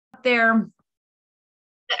up there.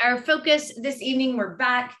 Our focus this evening, we're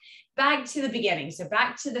back to the beginning. So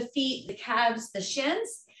back to the feet, the calves, the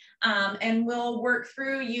shins, and we'll work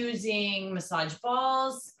through using massage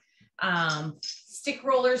balls. Stick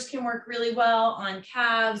rollers can work really well on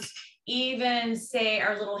calves. Even say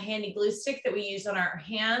our little handy glue stick that we use on our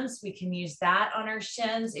hands, we can use that on our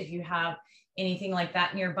shins if you have anything like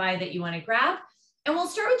that nearby that you want to grab. And we'll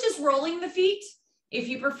start with just rolling the feet. If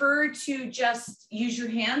you prefer to just use your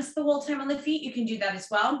hands the whole time on the feet, you can do that as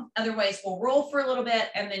well. Otherwise, we'll roll for a little bit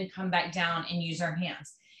and then come back down and use our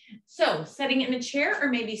hands. So setting it in a chair or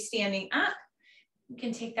maybe standing up, you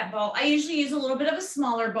can take that ball. I usually use a little bit of a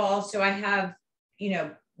smaller ball. So I have,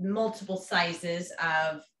 multiple sizes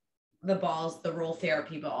of the balls, the roll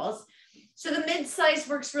therapy balls. So the mid-size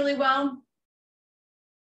works really well.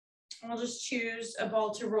 I'll just choose a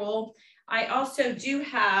ball to roll. I also do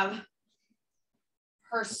have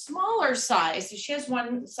her smaller size. So she has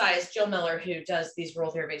one size, Jill Miller, who does these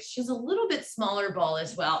roll therapies. She has a little bit smaller ball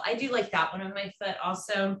as well. I do like that one on my foot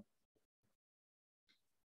also.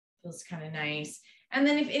 Feels kind of nice. And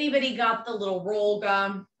then if anybody got the little roll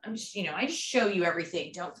gum, I just show you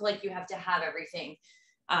everything. Don't feel like you have to have everything.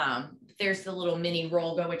 There's the little mini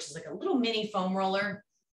roll gum, which is like a little mini foam roller.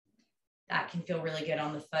 That can feel really good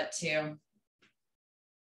on the foot too.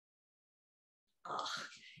 Oh,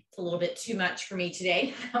 it's a little bit too much for me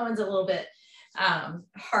today. That one's a little bit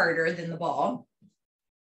harder than the ball.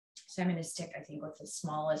 So I'm going to stick, I think, with the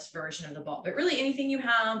smallest version of the ball, but really anything you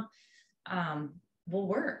have will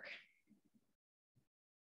work.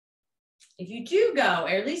 If you do go, or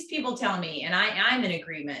at least people tell me, and I'm in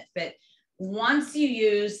agreement, but once you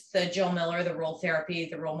use the Jill Miller, the roll therapy,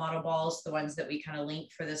 the role model balls, the ones that we kind of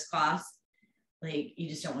linked for this class, like you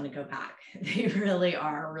just don't want to go back. They really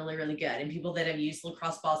are really, really good. And people that have used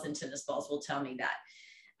lacrosse balls and tennis balls will tell me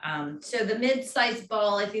that. So the mid-sized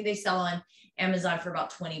ball, I think they sell on Amazon for about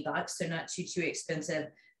 20 bucks. So not too expensive.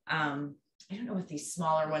 I don't know what these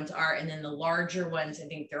smaller ones are. And then the larger ones, I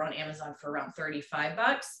think they're on Amazon for around 35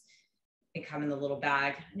 bucks. They come in the little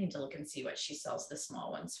bag. I need to look and see what she sells the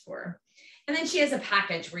small ones for. And then she has a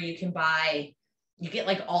package where you can buy, you get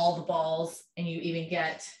like all the balls, and you even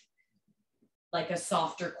get like a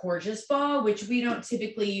softer Courgeous ball, which we don't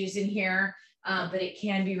typically use in here, but it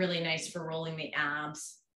can be really nice for rolling the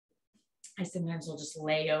abs. I sometimes will just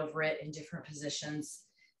lay over it in different positions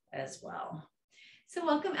as well. So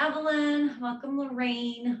welcome, Evelyn. Welcome,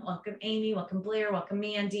 Lorraine. Welcome, Amy. Welcome, Blair. Welcome,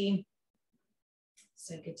 Mandy.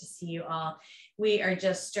 So good to see you all. We are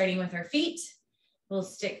just starting with our feet. We'll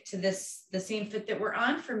stick to the same foot that we're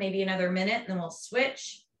on for maybe another minute, and then we'll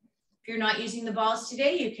switch. If you're not using the balls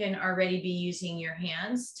today, you can already be using your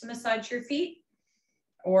hands to massage your feet.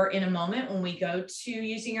 Or in a moment when we go to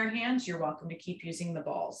using our hands, you're welcome to keep using the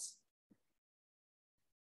balls.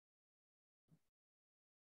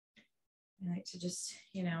 I like to just,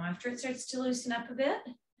 after it starts to loosen up a bit,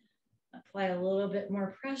 apply a little bit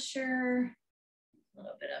more pressure. A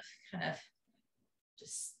little bit of kind of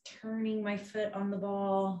just turning my foot on the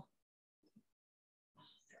ball. Oh,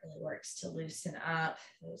 that really works to loosen up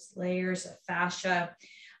those layers of fascia.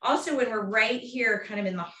 Also, when we're right here, kind of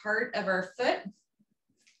in the heart of our foot,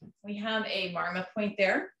 we have a marma point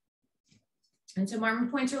there. And so marma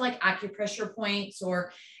points are like acupressure points,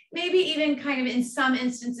 or maybe even kind of in some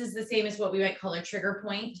instances, the same as what we might call a trigger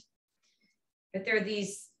point. But there are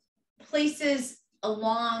these places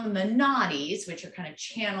along the nadis, which are kind of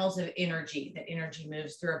channels of energy, that energy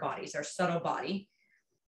moves through our bodies, our subtle body.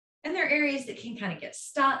 And there are areas that can kind of get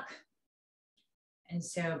stuck. And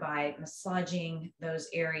so by massaging those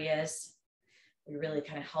areas, we really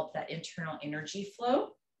kind of help that internal energy flow.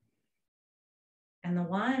 And the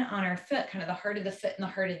one on our foot, kind of the heart of the foot and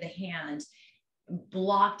the heart of the hand,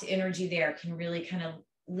 blocked energy there can really kind of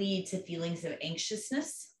lead to feelings of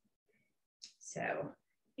anxiousness. So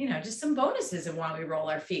just some bonuses of why we roll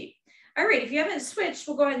our feet. All right, if you haven't switched,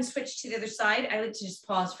 we'll go ahead and switch to the other side. I like to just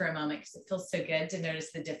pause for a moment because it feels so good to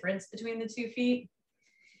notice the difference between the two feet.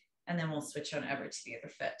 And then we'll switch on over to the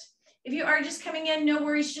other foot. If you are just coming in, no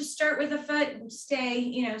worries, just start with a foot and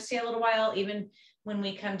stay a little while, even when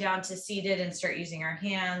we come down to seated and start using our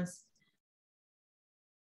hands.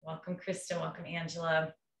 Welcome, Krista, welcome,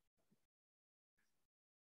 Angela.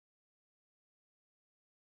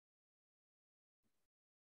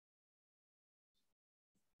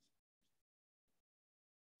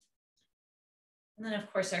 And then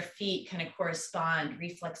of course our feet kind of correspond,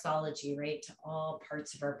 reflexology, right, to all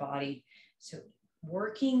parts of our body. So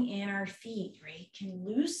working in our feet, right, can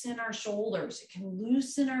loosen our shoulders, it can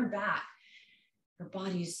loosen our back. Our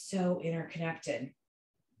body is so interconnected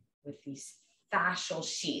with these fascial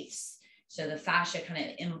sheaths. So the fascia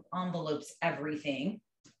kind of envelopes everything,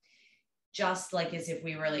 just like as if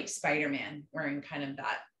we were like Spider-Man wearing kind of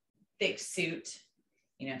that thick suit.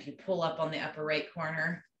 You know, if you pull up on the upper right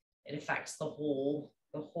corner, it affects the whole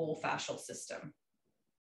fascial system.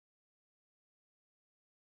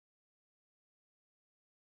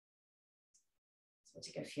 So we'll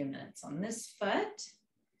take a few minutes on this foot.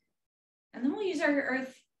 And then we'll use our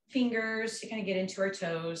fingers to kind of get into our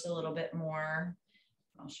toes a little bit more.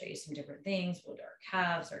 I'll show you some different things. We'll do our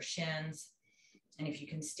calves, our shins. And if you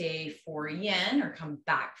can stay for yin or come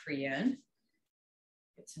back for yin,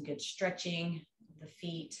 get some good stretching of the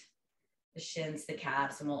feet, the shins, the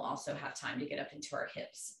calves, and we'll also have time to get up into our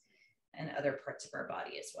hips and other parts of our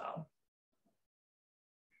body as well.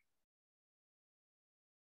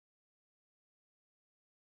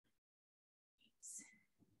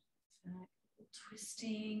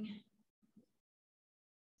 Twisting.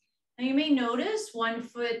 Now you may notice one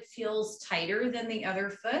foot feels tighter than the other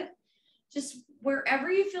foot. Just wherever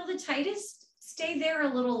you feel the tightest, stay there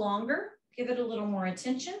a little longer, give it a little more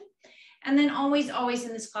attention. And then always, always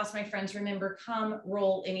in this class, my friends, remember, come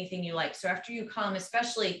roll anything you like. So after you come,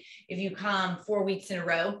 especially if you come 4 weeks in a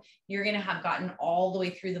row, you're gonna have gotten all the way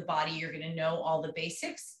through the body. You're gonna know all the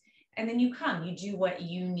basics. And then you come, you do what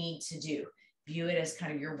you need to do. View it as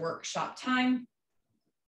kind of your workshop time.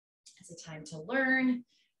 It's a time to learn,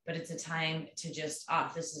 but it's a time to just,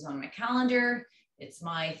 this is on my calendar. It's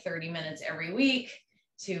my 30 minutes every week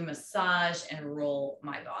to massage and roll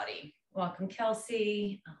my body. Welcome,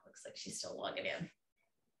 Kelsey. Oh, looks like she's still logging in.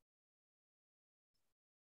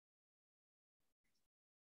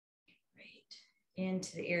 Right,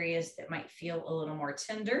 into the areas that might feel a little more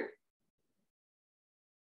tender.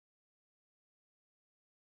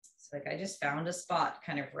 So like I just found a spot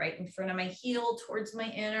kind of right in front of my heel towards my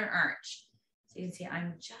inner arch. So you can see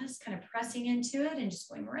I'm just kind of pressing into it and just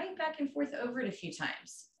going right back and forth over it a few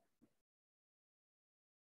times.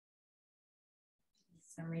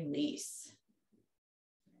 Some release.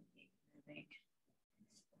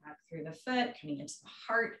 Back through the foot, coming into the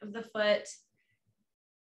heart of the foot.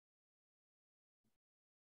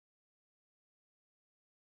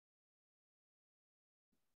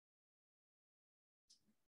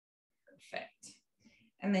 Perfect.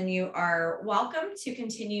 And then you are welcome to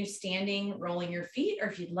continue standing, rolling your feet, or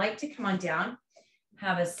if you'd like to come on down,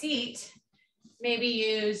 have a seat, maybe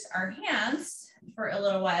use our hands for a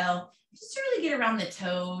little while, just to really get around the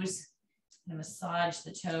toes and massage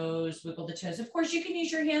the toes, wiggle the toes. Of course, you can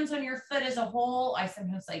use your hands on your foot as a whole. I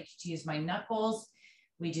sometimes like to use my knuckles.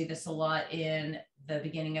 We do this a lot in the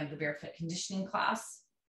beginning of the barefoot conditioning class.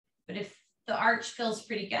 But if the arch feels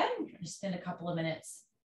pretty good, I'm going to spend a couple of minutes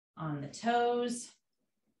on the toes.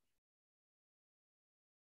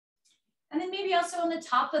 And then maybe also on the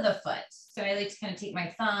top of the foot. So I like to kind of take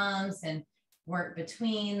my thumbs and work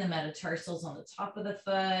between the metatarsals on the top of the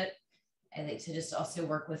foot. I like to just also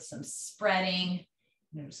work with some spreading,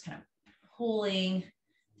 just kind of pulling.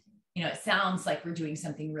 You know, it sounds like we're doing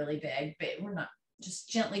something really big, but we're not. Just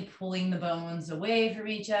gently pulling the bones away from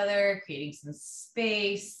each other, creating some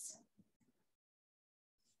space.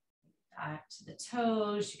 Back to the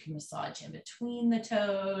toes. You can massage in between the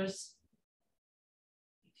toes.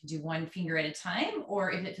 You can do one finger at a time,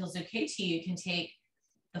 or if it feels okay to you, you can take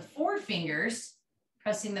the 4 fingers,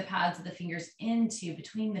 pressing the pads of the fingers into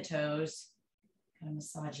between the toes, kind of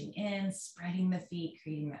massaging in, spreading the feet,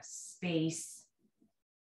 creating that space.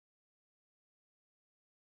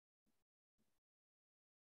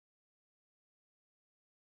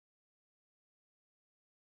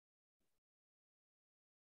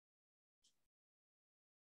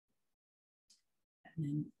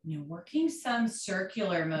 And then, working some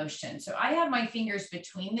circular motion. So I have my fingers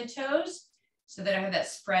between the toes so that I have that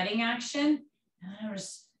spreading action. And I'm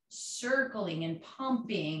just circling and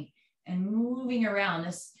pumping and moving around.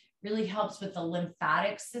 This really helps with the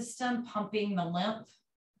lymphatic system, pumping the lymph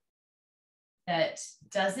that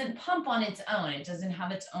doesn't pump on its own. It doesn't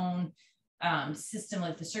have its own system,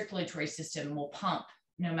 like the circulatory system will pump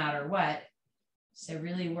no matter what. So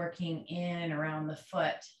really working in and around the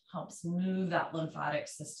foot helps move that lymphatic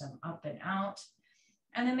system up and out.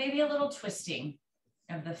 And then maybe a little twisting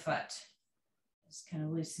of the foot. Just kind of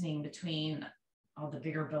loosening between all the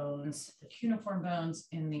bigger bones, the cuneiform bones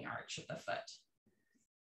in the arch of the foot.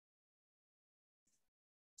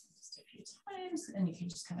 Just a few times, and you can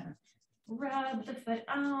just kind of rub the foot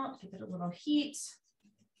out, give it a little heat.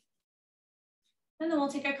 And then we'll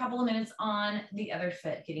take a couple of minutes on the other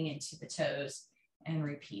foot, getting into the toes and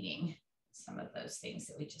repeating some of those things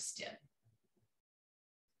that we just did.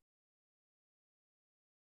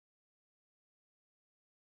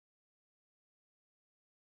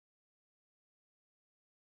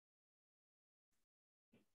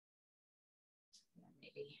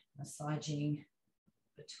 massaging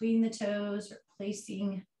between the toes or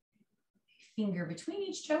placing a finger between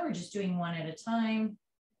each toe or just doing one at a time.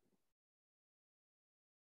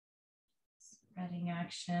 Spreading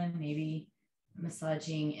action, maybe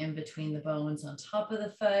massaging in between the bones on top of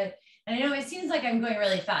the foot. And I know it seems like I'm going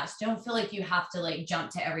really fast. Don't feel like you have to like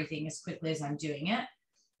jump to everything as quickly as I'm doing it.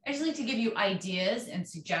 I just like to give you ideas and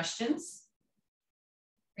suggestions,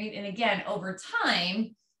 right? And again, over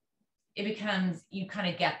time, it becomes, you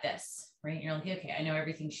kind of get this, right? You're like, okay, I know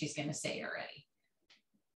everything she's going to say already.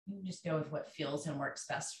 You just go with what feels and works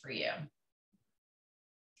best for you.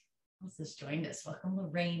 Who's just joined us? Welcome,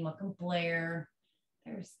 Lorraine. Welcome, Blair.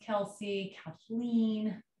 There's Kelsey, Kathleen.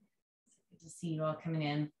 It's good to see you all coming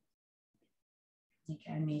in.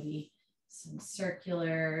 Again, maybe some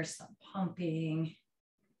circular, some pumping,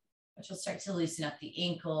 which will start to loosen up the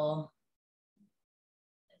ankle.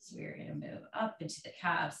 So we're going to move up into the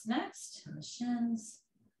calves next and the shins.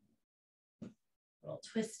 A little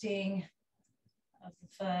twisting of the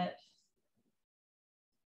foot.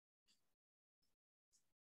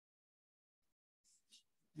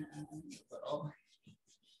 And a little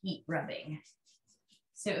heat rubbing.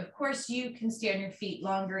 So of course you can stay on your feet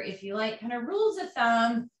longer if you like. Kind of rules of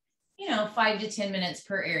thumb, you know, 5 to 10 minutes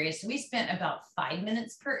per area. So we spent about 5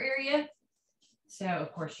 minutes per area. So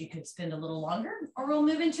of course you could spend a little longer, or we'll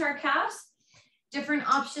move into our calves.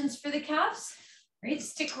 Different options for the calves, right?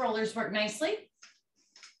 Stick rollers work nicely.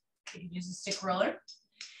 You can use a stick roller.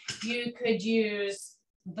 You could use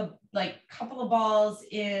the couple of balls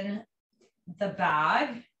in the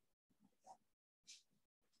bag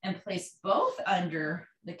and place both under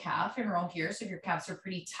the calf and roll here. So if your calves are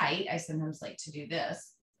pretty tight, I sometimes like to do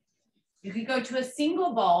this. You could go to a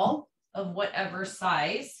single ball of whatever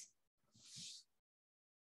size.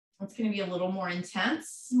 It's going to be a little more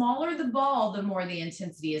intense. Smaller the ball, the more the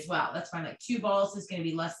intensity as well. That's fine. Like 2 balls is going to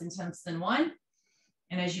be less intense than 1.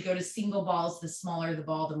 And as you go to single balls, the smaller the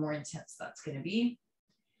ball, the more intense that's going to be.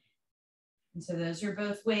 And so those are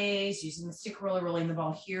both ways, using the stick roller, rolling the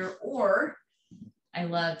ball here, or I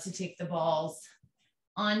love to take the balls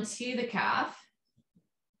onto the calf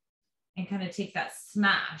and kind of take that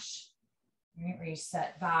smash, right, where you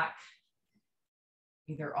set back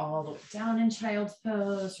either all the way down in child's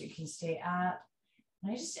pose, or you can stay at.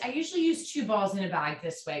 And I usually use 2 balls in a bag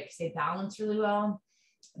this way because they balance really well.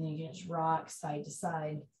 And then you can just rock side to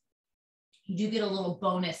side. You do get a little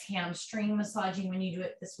bonus hamstring massaging when you do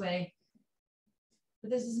it this way,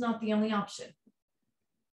 but this is not the only option.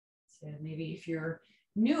 So maybe if you're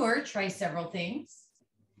newer, try several things.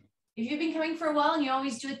 If you've been coming for a while and you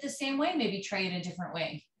always do it the same way, maybe try it a different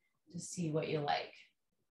way to see what you like.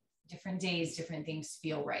 Different days, different things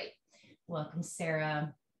feel right. Welcome,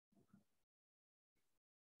 Sarah.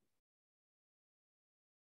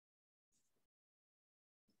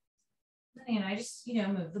 And I just, you know,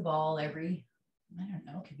 move the ball every, I don't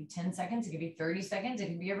know, it could be 10 seconds, it could be 30 seconds, it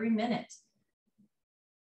could be every minute.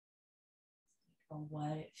 For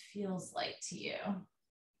what it feels like to you.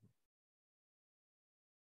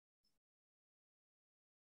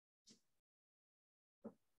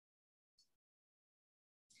 You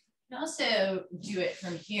can also do it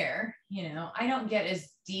from here. You know, I don't get as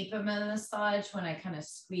deep of a massage when I kind of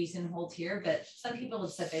squeeze and hold here, but some people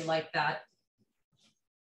have said they like that.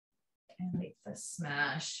 I like the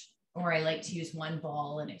smash, or I like to use 1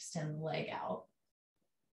 ball and extend the leg out.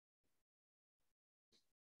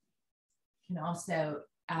 You can also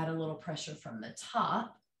add a little pressure from the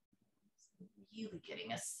top. So really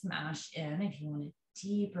getting a smash in if you want a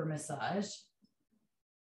deeper massage.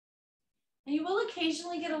 And you will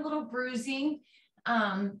occasionally get a little bruising,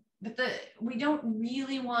 but we don't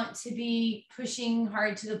really want to be pushing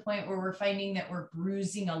hard to the point where we're finding that we're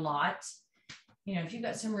bruising a lot. You know, if you've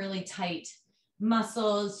got some really tight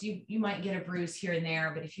muscles, you might get a bruise here and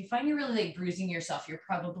there, but if you find you're really like bruising yourself, you're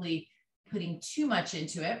probably putting too much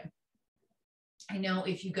into it. I know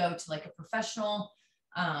if you go to like a professional,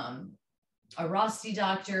 a Rosti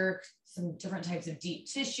doctor, some different types of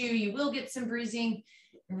deep tissue, you will get some bruising,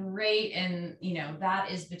 right? And, you know, that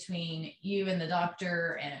is between you and the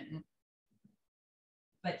doctor.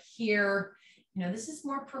 But here, you know, this is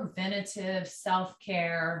more preventative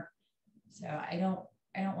self-care. So I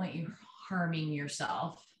don't want you harming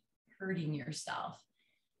yourself, hurting yourself.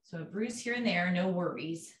 So a bruise here and there, no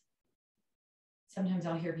worries. Sometimes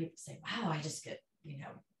I'll hear people say, wow, I just get, you know,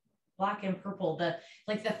 black and purple,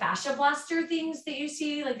 like the fascia blaster things that you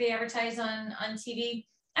see, like they advertise on TV.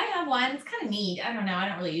 I have one, it's kind of neat. I don't know, I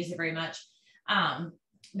don't really use it very much.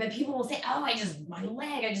 But people will say, oh, I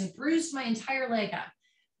just bruised my entire leg up.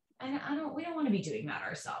 We don't want to be doing that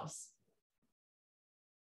ourselves.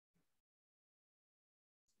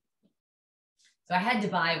 So I had to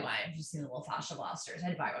buy one. I've just seen the little fascia blasters. I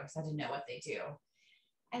had to buy one because I didn't know what they do.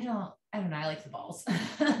 I don't know. I like the balls.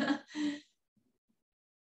 And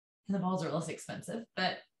the balls are less expensive,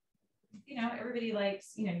 but you know, everybody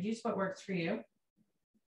likes, you know, use what works for you.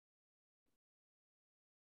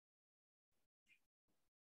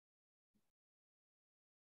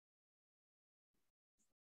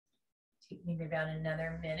 Take maybe about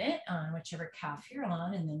another minute on whichever calf you're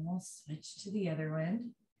on, and then we'll switch to the other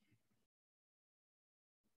one.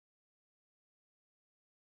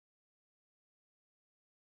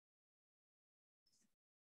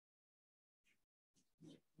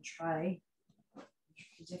 Try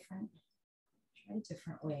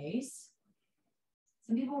different ways.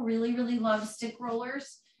 Some people really, really love stick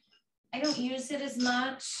rollers. I don't use it as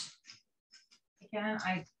much. Again,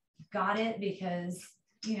 I got it because,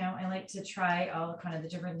 you know, I like to try all kind of the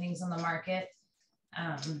different things on the market.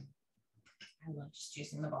 I love just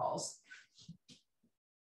using the balls.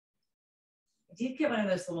 I did get one of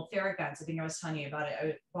those little ferret guns. I think I was telling you about it.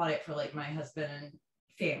 I bought it for like my husband and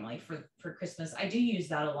family for Christmas. I do use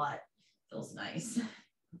that a lot. Feels nice.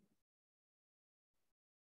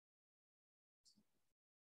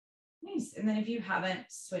 Nice. And then if you haven't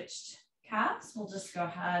switched calves, we'll just go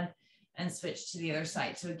ahead and switch to the other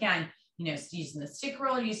side. So again, you know, using the stick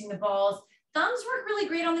roll, using the balls. Thumbs work really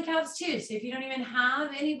great on the calves too. So if you don't even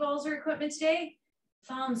have any balls or equipment today,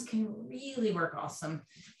 thumbs can really work awesome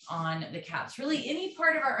on the calves. Really, any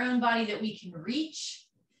part of our own body that we can reach,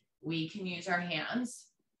 we can use our hands.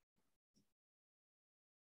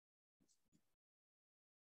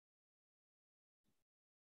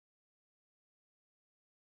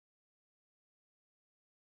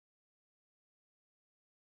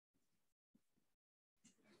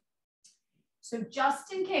 So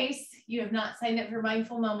just in case you have not signed up for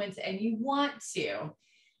Mindful Moments and you want to,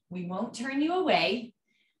 we won't turn you away,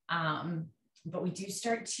 but we do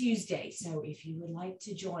start Tuesday. So if you would like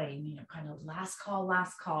to join, you know, kind of last call,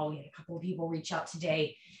 we had a couple of people reach out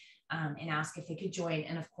today and ask if they could join.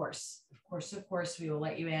 And of course, we will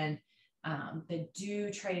let you in. But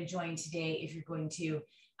do try to join today if you're going to,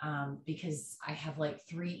 because I have like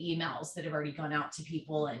 3 emails that have already gone out to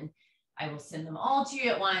people, and I will send them all to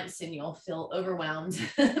you at once and you'll feel overwhelmed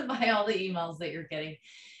by all the emails that you're getting.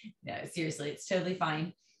 No, seriously, it's totally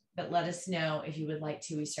fine. But let us know if you would like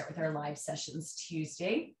to. We start with our live sessions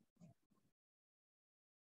Tuesday.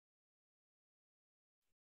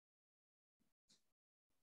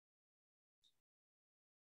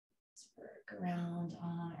 Let's work around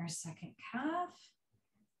on our second calf.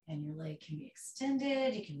 And your leg can be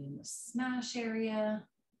extended. You can be in the smash area.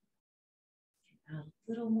 Add a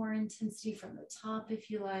little more intensity from the top if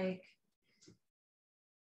you like.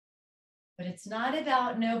 But it's not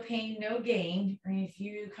about no pain, no gain. I mean, if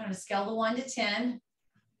you kind of scale the 1 to 10,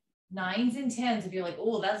 9s and 10s, if you're like,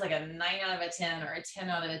 oh, that's like a 9 out of a 10 or a 10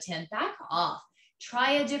 out of a 10, back off.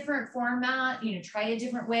 Try a different format, you know, try a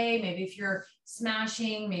different way. Maybe if you're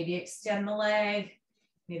smashing, maybe extend the leg.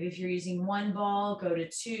 Maybe if you're using 1 ball, go to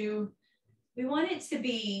 2. We want it to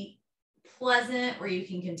be pleasant where you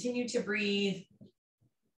can continue to breathe.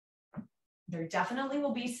 There definitely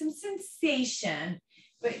will be some sensation,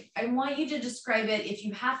 but I want you to describe it. If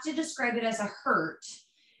you have to describe it as a hurt,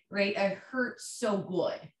 right? A hurt so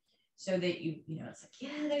good, so that you know, it's like,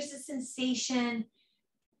 yeah, there's a sensation,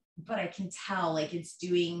 but I can tell like it's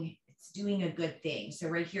doing a good thing. So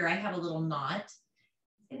right here, I have a little knot,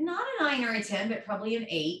 not a 9 or a 10, but probably an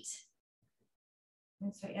 8.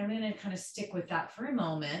 And so I'm going to kind of stick with that for a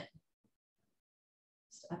moment.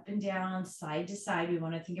 Up and down, side to side. We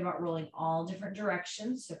want to think about rolling all different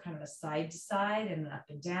directions. So kind of a side to side and up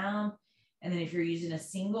and down. And then if you're using a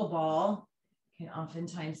single ball, you can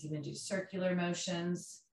oftentimes even do circular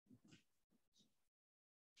motions.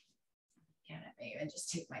 Again, I may even just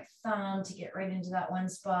take my thumb to get right into that one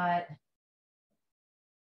spot.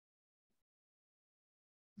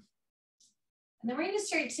 And then we're going to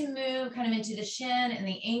start to move kind of into the shin and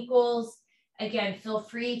the ankles. Again, feel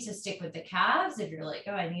free to stick with the calves if you're like,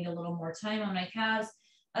 oh, I need a little more time on my calves.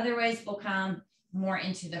 Otherwise, we'll come more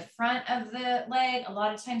into the front of the leg. A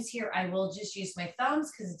lot of times here, I will just use my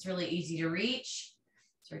thumbs because it's really easy to reach.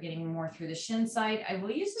 So we're getting more through the shin side. I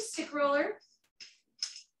will use a stick roller,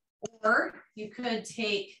 or you could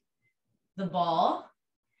take the ball.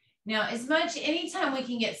 Now, anytime we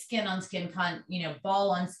can get skin on skin, you know,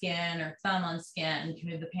 ball on skin or thumb on skin, you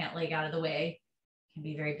can move the pant leg out of the way. It can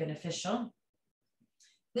be very beneficial.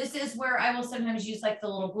 This is where I will sometimes use like the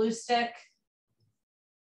little glue stick.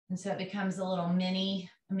 And so it becomes a little mini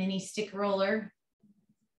stick roller.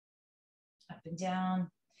 Up and down.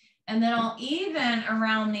 And then I'll even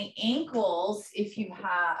around the ankles, if you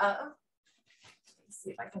have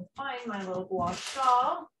see if I can find my little gua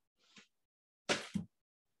sha.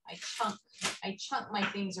 I chunk my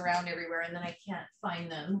things around everywhere and then I can't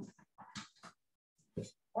find them.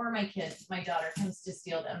 Or my kids, my daughter comes to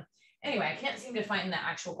steal them. Anyway, I can't seem to find the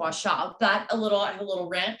actual gua sha, but I have a little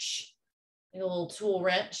wrench, a little tool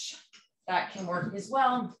wrench that can work as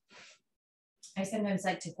well. I sometimes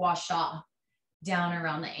like to gua sha down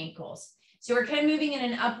around the ankles. So we're kind of moving in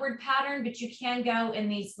an upward pattern, but you can go in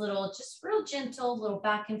these little, just real gentle, little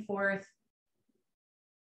back and forth.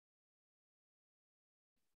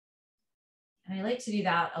 And I like to do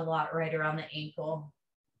that a lot right around the ankle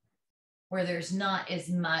where there's not as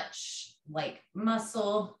much like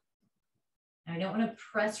muscle. I don't want to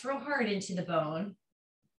press real hard into the bone.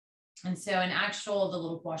 And so the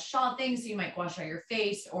little gua sha things, so you might gua sha your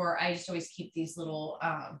face, or I just always keep these little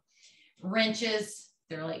wrenches.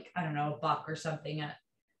 They're like, I don't know, a buck or something at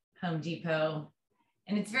Home Depot.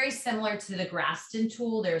 And it's very similar to the Graston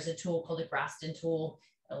tool. There's a tool called a Graston tool.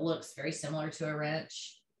 It looks very similar to a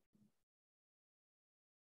wrench.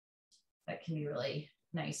 That can be really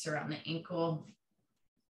nice around the ankle.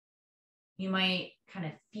 You might kind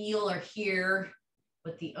of feel or hear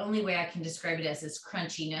what the only way I can describe it as is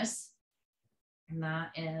crunchiness. And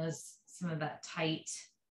that is some of that tight,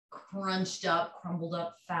 crunched up, crumbled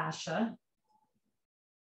up fascia.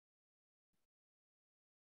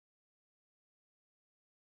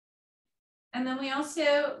 And then we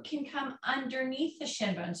also can come underneath the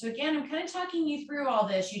shin bone. So again, I'm kind of talking you through all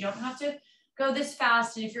this. You don't have to go this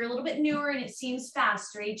fast. And if you're a little bit newer and it seems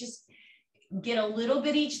fast, right, just get a little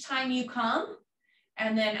bit each time you come.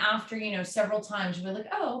 And then after, several times, you'll be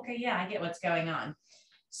like, oh, okay, yeah, I get what's going on.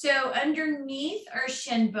 So underneath our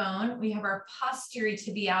shin bone, we have our posterior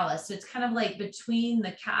tibialis. So it's kind of like between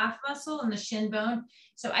the calf muscle and the shin bone.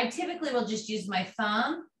 So I typically will just use my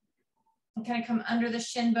thumb and kind of come under the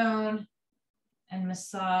shin bone and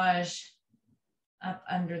massage up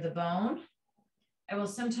under the bone. I will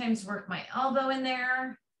sometimes work my elbow in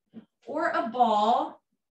there or a ball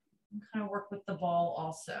and kind of work with the ball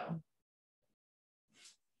also.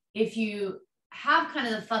 If you have kind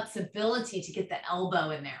of the flexibility to get the elbow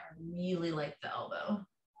in there, I really like the elbow.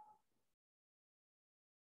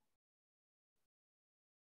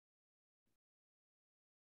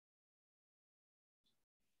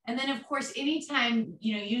 And then of course, anytime,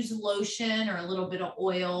 use lotion or a little bit of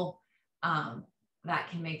oil, that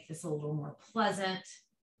can make this a little more pleasant.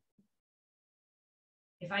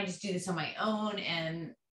 If I just do this on my own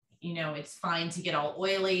and, it's fine to get all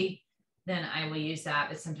oily, then I will use that.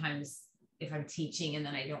 But sometimes if I'm teaching and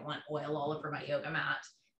then I don't want oil all over my yoga mat,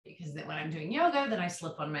 because then when I'm doing yoga, then I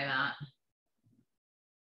slip on my mat.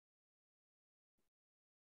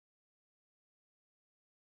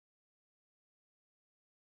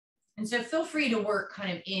 And so feel free to work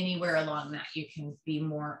kind of anywhere along that. You can be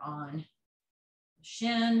more on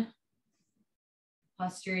shin,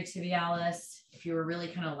 posterior tibialis. If you were really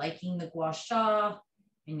kind of liking the gua sha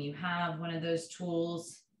and you have one of those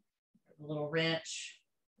tools, a little wrench.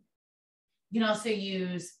 You can also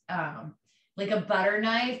use like a butter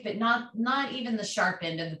knife, but not even the sharp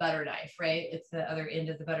end of the butter knife, right? It's the other end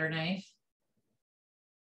of the butter knife.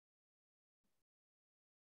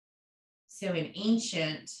 So in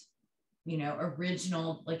ancient,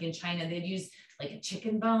 original, like in China, they'd use like a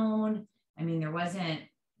chicken bone. I mean,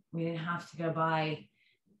 we didn't have to go buy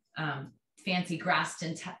fancy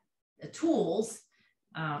Graston tools,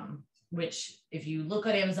 which if you look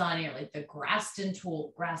at Amazon, you're like the Graston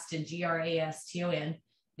tool, Graston, Graston,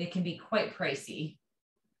 they can be quite pricey.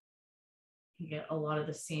 You get a lot of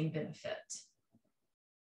the same benefit.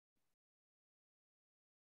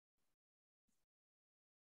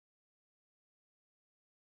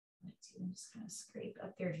 I'm just going to scrape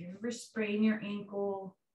up there. If you ever sprain your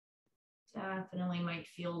ankle, definitely might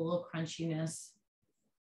feel a little crunchiness.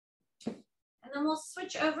 And then we'll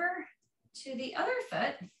switch over to the other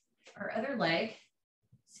foot or other leg.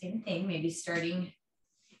 Same thing, maybe starting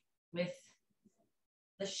with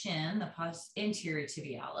the shin, the anterior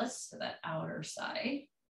tibialis, so that outer side.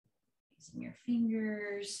 Using your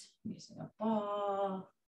fingers, using a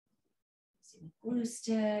ball, using a glue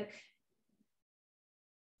stick.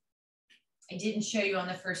 I didn't show you on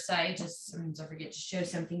the first side, just sometimes I forget to show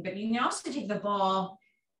something, but you can also take the ball,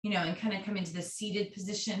 and kind of come into the seated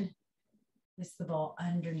position. This the ball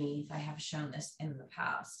underneath. I have shown this in the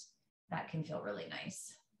past. That can feel really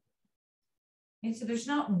nice. And so there's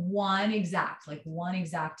not one exact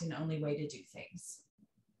and only way to do things.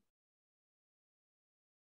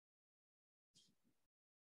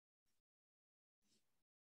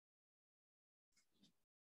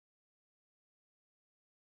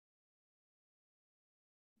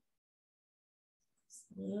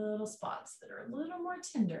 Little spots that are a little more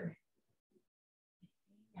tender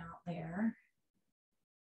out there.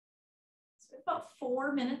 So we have about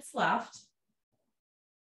 4 minutes left.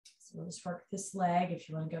 So we'll just work this leg. If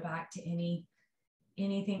you want to go back to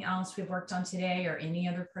anything else we've worked on today or any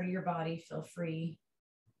other part of your body, feel free.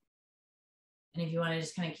 And if you want to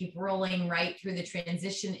just kind of keep rolling right through the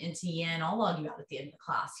transition into yin, I'll log you out at the end of the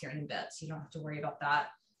class here in a bit, so you don't have to worry about that.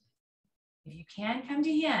 If you can come to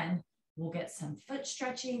yin, we'll get some foot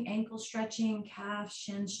stretching, ankle stretching, calf,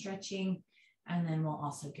 shin stretching, and then we'll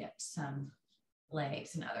also get some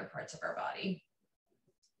legs and other parts of our body.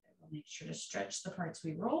 We'll make sure to stretch the parts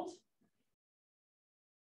we rolled.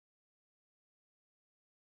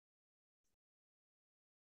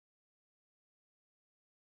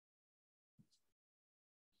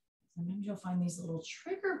 Sometimes you'll find these little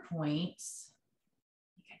trigger points.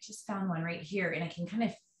 I just found one right here, and I can kind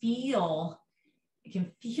of feel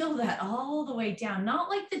that all the way down. Not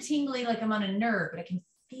like the tingly, like I'm on a nerve, but I can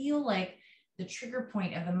feel like the trigger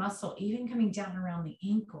point of the muscle even coming down around the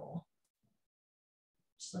ankle.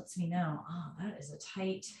 Just lets me know, oh, that is a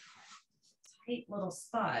tight little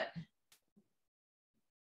spot.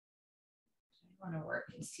 I want to work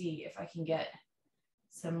and see if I can get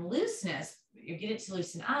some looseness. You get it to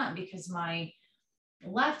loosen up because my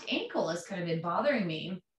left ankle has kind of been bothering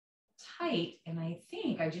me tight, and I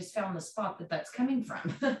think I just found the spot that's coming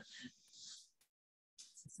from. So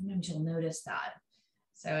sometimes you'll notice that.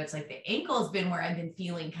 So it's like the ankle has been where I've been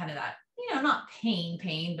feeling kind of that, not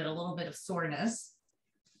pain, but a little bit of soreness.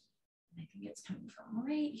 And I think it's coming from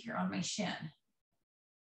right here on my shin,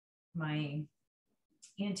 my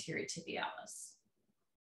anterior tibialis.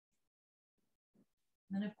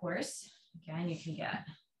 And then of course, again, you can get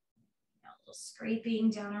a little scraping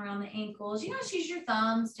down around the ankles. Just use your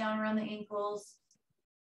thumbs down around the ankles.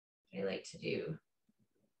 I like to do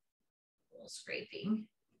a little scraping.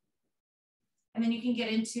 And then you can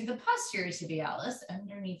get into the posterior tibialis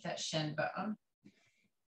underneath that shin bone.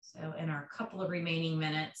 So in our couple of remaining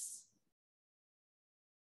minutes,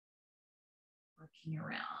 working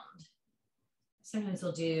around. Sometimes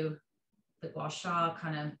we'll do the gua sha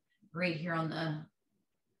kind of right here on the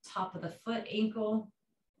top of the foot ankle.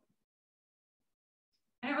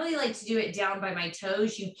 I don't really like to do it down by my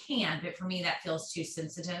toes. You can, but for me, that feels too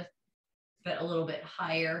sensitive. But a little bit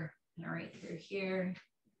higher, right through here.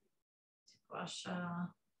 Gua sha.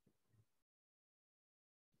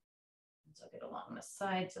 So get along the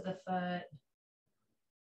sides of the foot.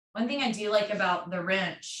 One thing I do like about the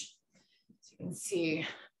wrench, as you can see,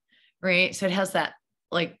 right? So it has that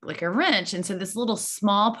like a wrench. And so this little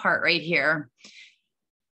small part right here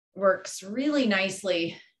works really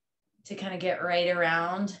nicely to kind of get right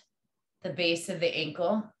around the base of the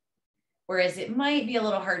ankle. Whereas it might be a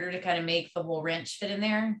little harder to kind of make the whole wrench fit in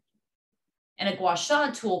there. And a gua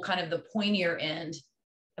sha tool, kind of the pointier end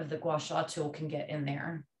of the gua sha tool, can get in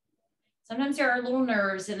there. Sometimes there are little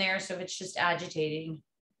nerves in there, so if it's just agitating,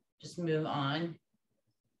 just move on.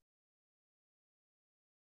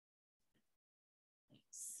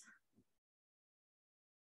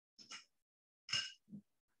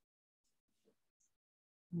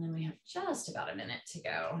 And then we have just about a minute to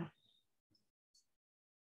go.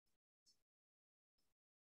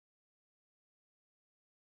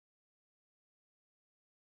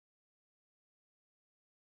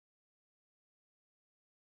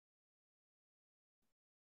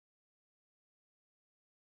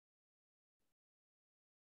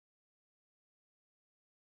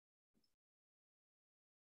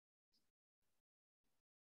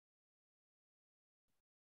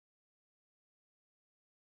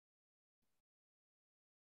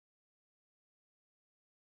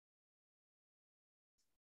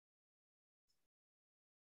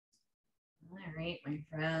 All right, my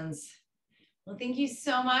friends. Well, thank you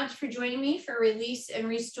so much for joining me for Release and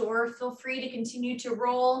Restore. Feel free to continue to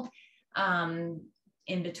roll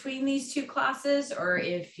in between these two classes, or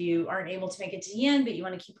if you aren't able to make it to yin, but you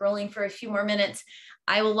want to keep rolling for a few more minutes,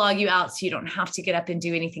 I will log you out so you don't have to get up and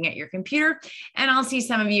do anything at your computer. And I'll see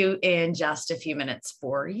some of you in just a few minutes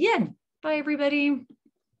for yin. Bye, everybody.